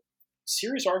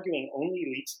 serious arguing only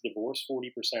leads to divorce 40%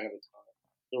 of the time.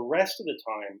 The rest of the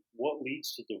time, what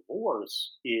leads to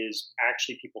divorce is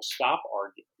actually people stop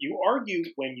arguing. You argue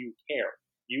when you care.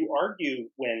 You argue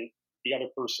when the other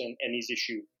person and these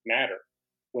issues matter.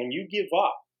 When you give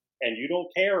up and you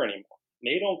don't care anymore,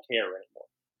 they don't care anymore,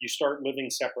 you start living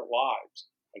separate lives.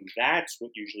 And that's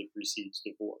what usually precedes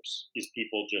divorce, is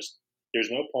people just, there's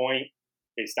no point,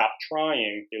 they stop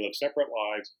trying, they live separate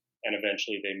lives, and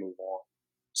eventually they move on.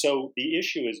 So the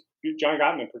issue is, John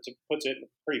Gottman puts it in a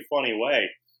pretty funny way.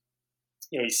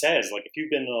 He says, like, if you've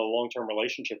been in a long-term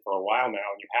relationship for a while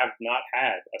now and you have not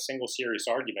had a single serious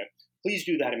argument, please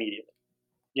do that immediately.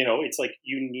 It's like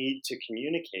you need to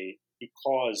communicate,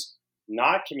 because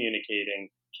not communicating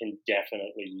can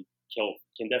definitely kill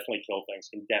things,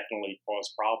 can definitely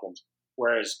cause problems.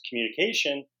 Whereas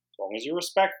communication, as long as you're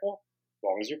respectful, as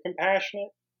long as you're compassionate,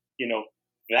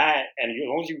 that, and as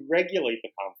long as you regulate the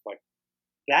conflict,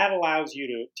 that allows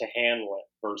you to handle it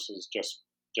versus just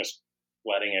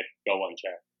letting it go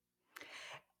unchecked.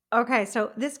 Okay,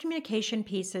 so this communication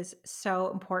piece is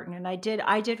so important, and I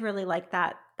did really like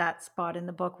that spot in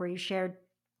the book where you shared,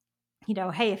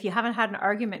 hey, if you haven't had an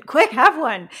argument, quick, have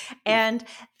one. And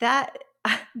that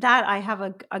I have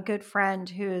a good friend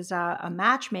who is a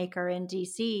matchmaker in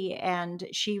DC, and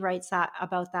she writes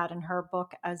about that in her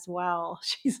book as well.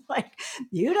 She's like,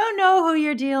 you don't know who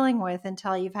you're dealing with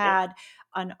until you've had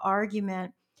an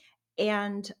argument.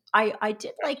 And I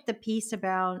did like the piece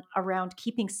around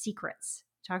keeping secrets.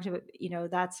 Talked about,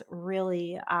 that's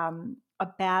really a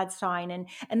bad sign.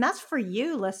 And that's for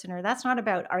you, listener. That's not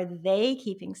about, are they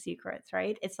keeping secrets,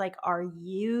 right? It's like, are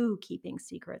you keeping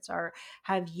secrets? Or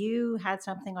have you had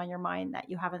something on your mind that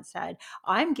you haven't said?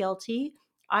 I'm guilty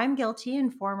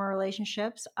in former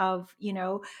relationships of,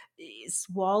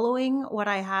 swallowing what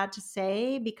I had to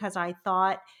say because I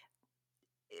thought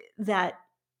that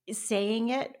saying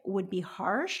it would be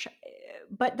harsh,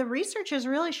 but the research is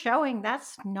really showing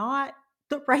that's not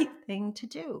the right thing to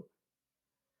do.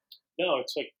 No,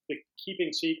 it's like the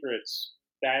keeping secrets,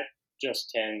 that just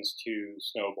tends to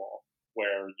snowball,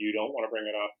 where you don't want to bring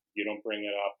it up, you don't bring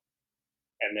it up,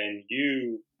 and then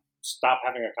you stop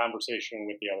having a conversation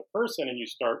with the other person and you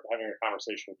start having a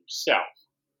conversation with yourself,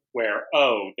 where,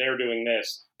 oh, they're doing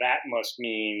this, that must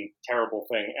mean terrible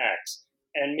thing X.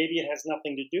 And maybe it has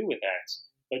nothing to do with X,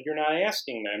 but you're not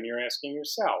asking them, you're asking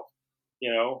yourself.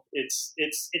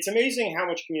 It's amazing how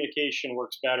much communication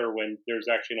works better when there's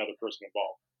actually another person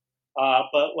involved.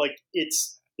 But like,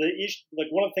 it's the issue, like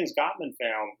one of the things Gottman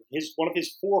found, one of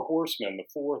his four horsemen, the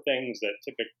four things that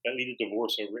lead to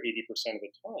divorce over 80% of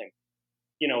the time.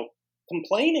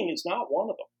 Complaining is not one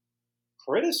of them.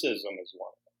 Criticism is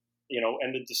one of them.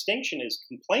 And the distinction is,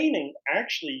 complaining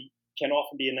actually can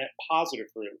often be a net positive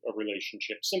for a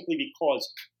relationship, simply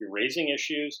because you're raising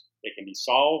issues, they can be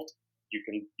solved, you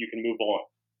can move on,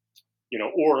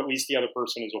 or at least the other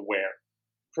person is aware.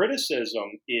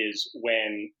 Criticism is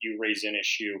when you raise an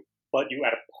issue, but you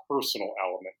add a personal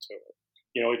element to it.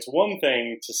 It's one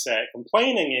thing to say,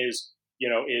 complaining is you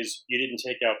didn't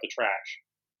take out the trash.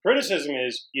 Criticism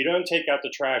is you don't take out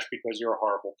the trash because you're a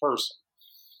horrible person.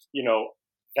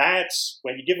 That's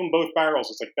when you give them both barrels,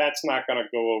 it's like, that's not going to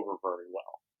go over very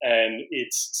well. And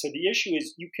so the issue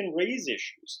is, you can raise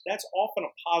issues. That's often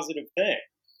a positive thing.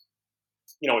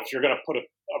 If you're going to put a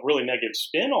really negative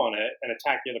spin on it and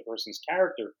attack the other person's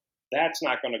character, that's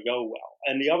not going to go well.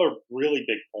 And the other really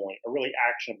big point, a really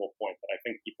actionable point that I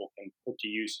think people can put to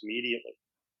use immediately,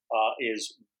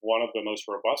 is one of the most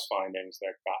robust findings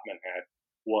that Gottman had,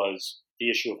 was the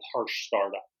issue of harsh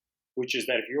startup, which is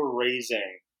that if you're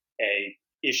raising a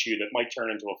issue that might turn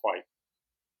into a fight,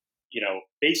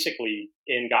 basically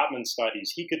in Gottman's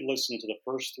studies, he could listen to the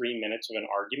first 3 minutes of an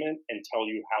argument and tell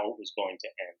you how it was going to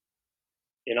end.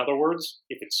 In other words,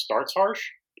 if it starts harsh,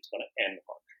 it's going to end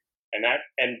harsh.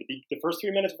 And the first 3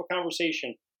 minutes of a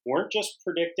conversation weren't just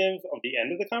predictive of the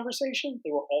end of the conversation, they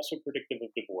were also predictive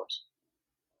of divorce.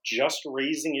 Just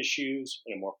raising issues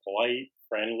in a more polite,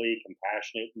 friendly,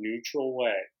 compassionate, neutral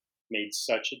way made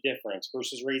such a difference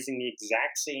versus raising the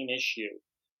exact same issue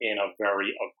in a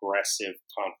very aggressive,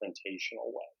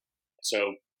 confrontational way.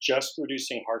 So just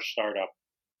reducing harsh startup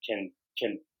can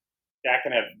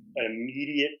have an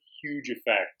immediate, huge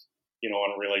effect,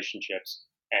 on relationships.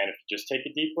 And if you just take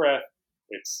a deep breath,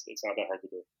 it's not that hard to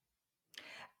do.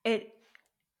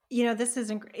 This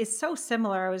is so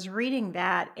similar. I was reading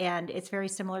that, and it's very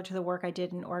similar to the work I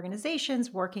did in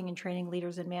organizations, working and training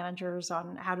leaders and managers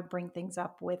on how to bring things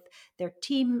up with their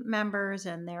team members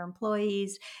and their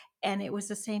employees. And it was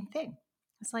the same thing.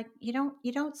 It's like you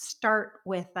don't start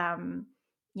with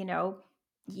you know,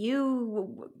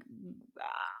 you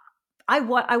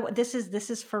this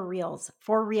is for reals,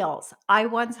 for reals. I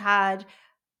once had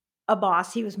a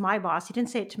boss. He was my boss. He didn't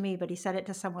say it to me, but he said it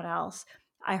to someone else.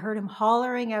 I heard him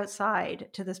hollering outside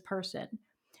to this person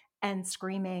and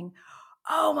screaming,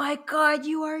 "Oh my God,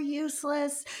 you are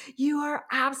useless. You are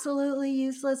absolutely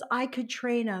useless. I could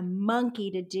train a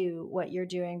monkey to do what you're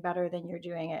doing better than you're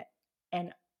doing it."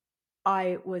 And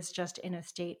I was just in a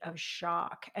state of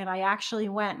shock. And I actually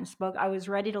went and spoke. I was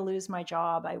ready to lose my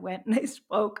job. I went and I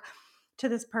spoke to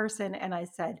this person and I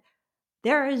said,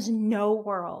 there is no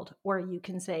world where you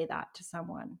can say that to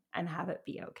someone and have it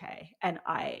be okay. And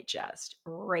I just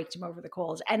raked him over the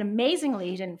coals. And amazingly,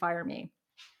 he didn't fire me.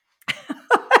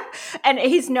 And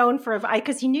he's known for,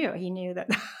 because he knew that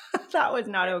that was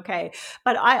not okay.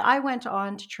 But I went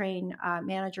on to train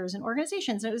managers and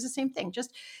organizations, and it was the same thing.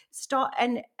 Just stop.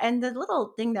 And the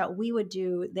little thing that we would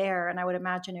do there, and I would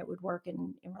imagine it would work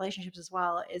in relationships as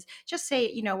well, is just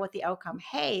say, what the outcome.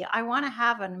 Hey, I want to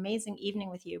have an amazing evening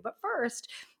with you, but first,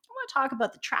 I want to talk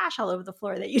about the trash all over the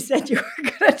floor that you said you were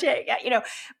going to take.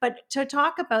 But to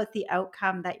talk about the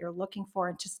outcome that you're looking for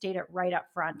and to state it right up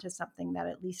front is something that,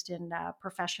 at least in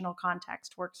professional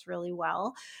context, works really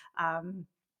well.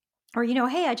 Or,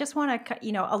 hey, I just want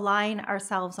to, align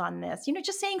ourselves on this,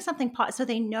 just saying something so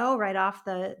they know right off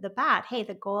the bat, hey,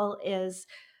 the goal is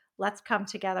let's come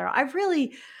together.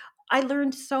 I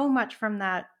learned so much from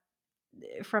that,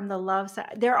 from the love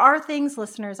side. There are things,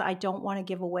 listeners, I don't want to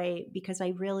give away because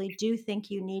I really do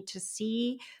think you need to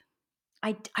see.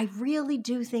 I really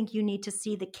do think you need to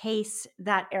see the case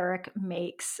that Eric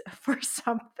makes for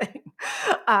something.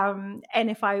 And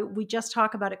if we just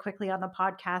talk about it quickly on the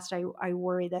podcast, I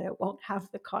worry that it won't have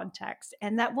the context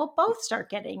and that we'll both start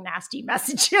getting nasty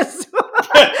messages.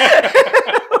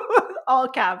 All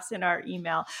caps in our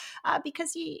email,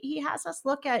 because he has us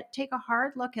take a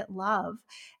hard look at love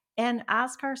and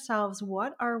ask ourselves,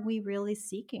 what are we really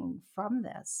seeking from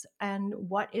this, and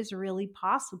what is really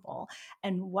possible,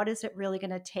 and what is it really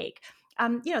going to take?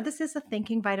 This is a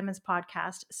Thinking Vitamins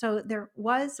podcast. So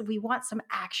we want some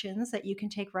actions that you can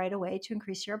take right away to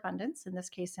increase your abundance, in this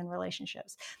case, in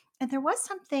relationships. And there was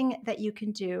something that you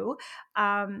can do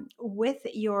with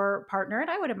your partner, and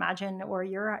I would imagine, or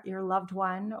your loved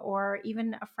one, or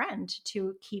even a friend,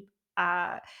 to keep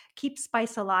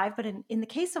spice alive. But in the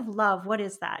case of love, what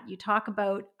is that? You talk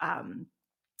about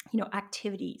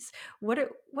activities.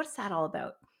 What's that all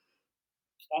about?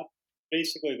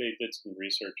 Basically, they did some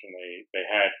research and they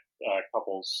had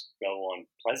couples go on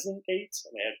pleasant dates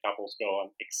and they had couples go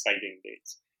on exciting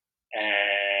dates.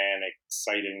 And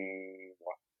exciting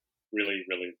one, really,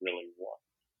 really, really one.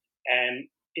 And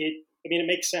it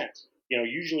makes sense.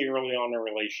 Usually early on in a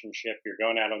relationship, you're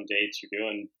going out on dates, you're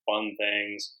doing fun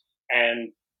things,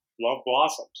 and love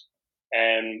blossoms.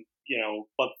 And,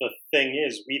 but the thing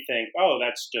is, we think, oh,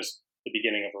 that's just the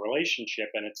beginning of a relationship.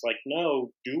 And it's like,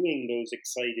 no, doing those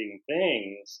exciting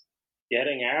things,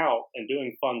 getting out and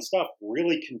doing fun stuff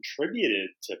really contributed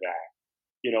to that.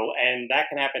 And that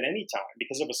can happen anytime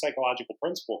because of a psychological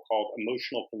principle called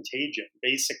emotional contagion.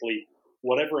 Basically,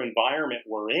 whatever environment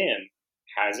we're in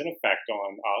has an effect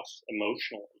on us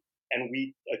emotionally. And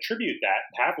we attribute that,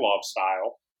 Pavlov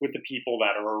style, with the people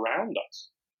that are around us.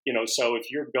 So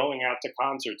if you're going out to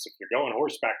concerts, if you're going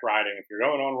horseback riding, if you're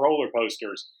going on roller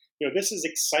coasters, this is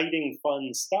exciting,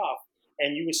 fun stuff.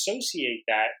 And you associate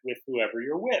that with whoever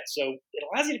you're with. So it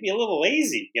allows you to be a little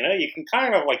lazy. You can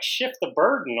kind of like shift the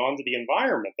burden onto the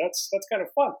environment. That's kind of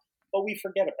fun. But we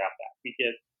forget about that. We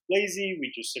get lazy.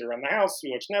 We just sit around the house. We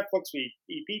watch Netflix. We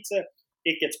eat pizza.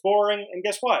 It gets boring. And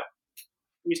guess what?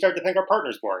 We start to think our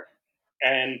partner's boring.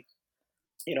 And,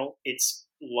 it's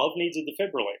love needs a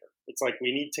defibrillator. It's like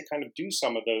we need to kind of do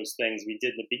some of those things we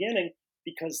did in the beginning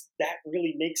because that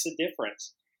really makes a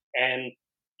difference. And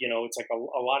it's like a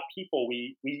lot of people,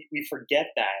 we forget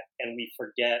that, and we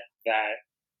forget that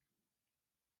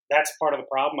that's part of the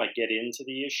problem. I get into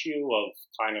the issue of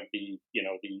kind of the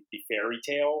fairy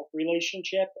tale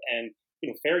relationship, and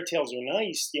fairy tales are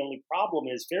nice. The only problem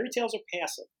is fairy tales are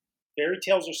passive. Fairy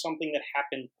tales are something that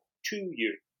happen to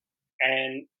you,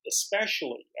 and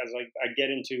especially as I get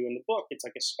into in the book, it's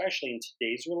like especially in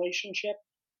today's relationship,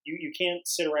 you can't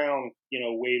sit around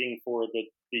waiting for the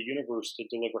universe to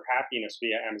deliver happiness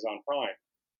via Amazon Prime.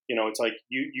 It's like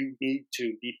you need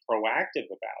to be proactive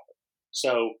about it.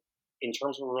 So in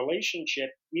terms of a relationship,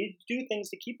 you need to do things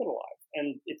to keep it alive.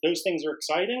 And if those things are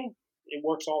exciting, it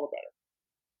works all the better.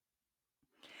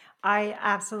 I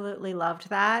absolutely loved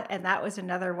that. And that was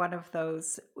another one of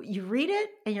those, you read it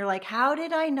and you're like, how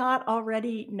did I not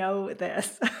already know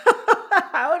this?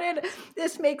 How did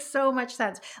this make so much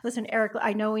sense? Listen, Eric,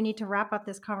 I know we need to wrap up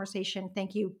this conversation.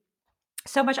 Thank you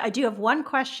so much. I do have one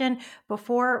question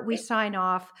before we sign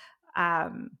off.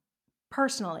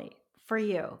 Personally, for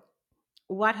you,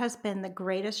 what has been the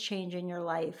greatest change in your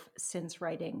life since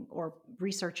writing or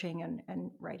researching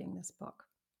and writing this book?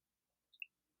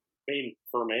 I mean,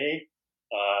 for me,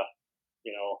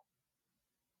 you know,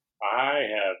 I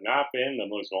have not been the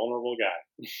most vulnerable guy.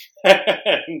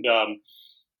 And,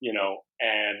 you know,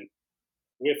 and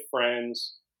with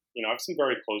friends, you know, I have some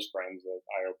very close friends that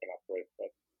I open up with,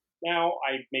 but now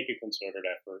I make a concerted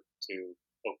effort to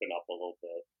open up a little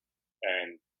bit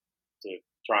and to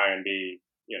try and be,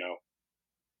 you know,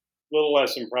 a little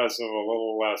less impressive, a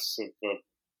little less of a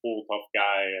cool, tough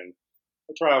guy, and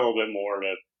I try a little bit more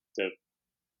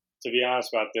to be honest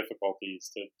about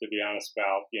difficulties, to be honest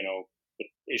about, you know, the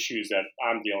issues that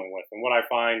I'm dealing with. And what I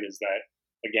find is that,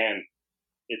 again,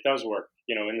 it does work,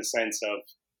 you know, in the sense of,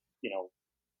 you know,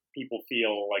 people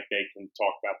feel like they can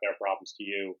talk about their problems to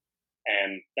you.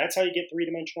 And that's how you get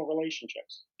three-dimensional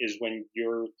relationships, is when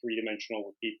you're three-dimensional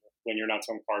with people, when you're not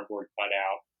some cardboard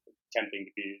cutout attempting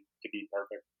to be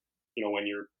perfect. You know, when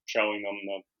you're showing them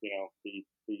the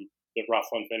rough,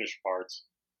 unfinished parts,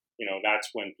 you know, that's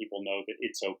when people know that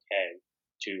it's okay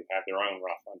to have their own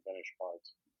rough, unfinished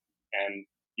parts. And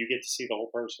you get to see the whole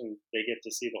person, they get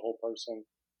to see the whole person.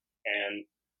 And,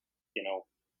 you know,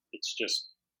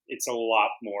 it's a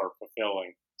lot more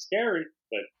fulfilling. Scary,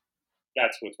 but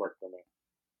that's what's worked for me.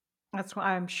 That's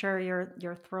why I'm sure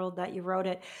you're thrilled that you wrote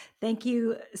it. Thank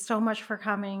you so much for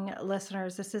coming,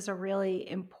 listeners. This is a really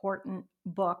important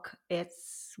book.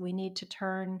 We need to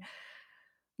turn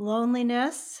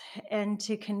loneliness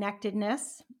into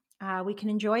connectedness. We can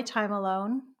enjoy time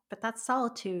alone, but that's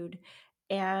solitude.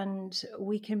 And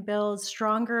we can build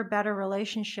stronger, better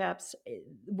relationships.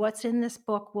 What's in this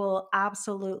book will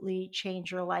absolutely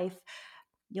change your life.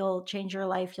 You'll change your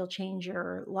life. You'll change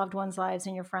your loved ones' lives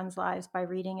and your friends' lives by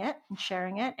reading it and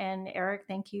sharing it. And Eric,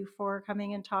 thank you for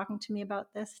coming and talking to me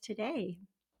about this today.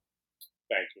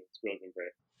 Thank you. It's really been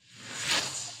great.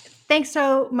 Thanks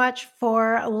so much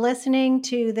for listening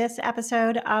to this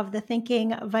episode of the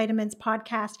Thinking Vitamins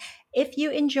podcast. If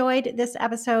you enjoyed this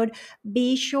episode,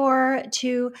 be sure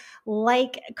to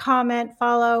like, comment,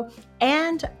 follow,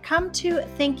 and come to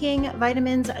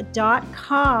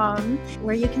thinkingvitamins.com,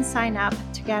 where you can sign up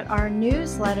to get our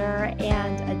newsletter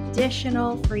and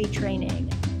additional free training.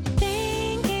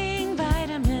 Thinking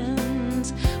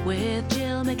Vitamins with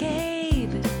Jill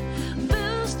McCabe.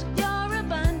 Boost your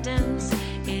abundance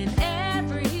in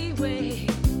every way.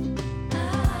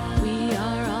 We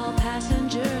are all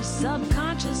passengers,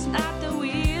 subconscious at the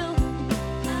wheel.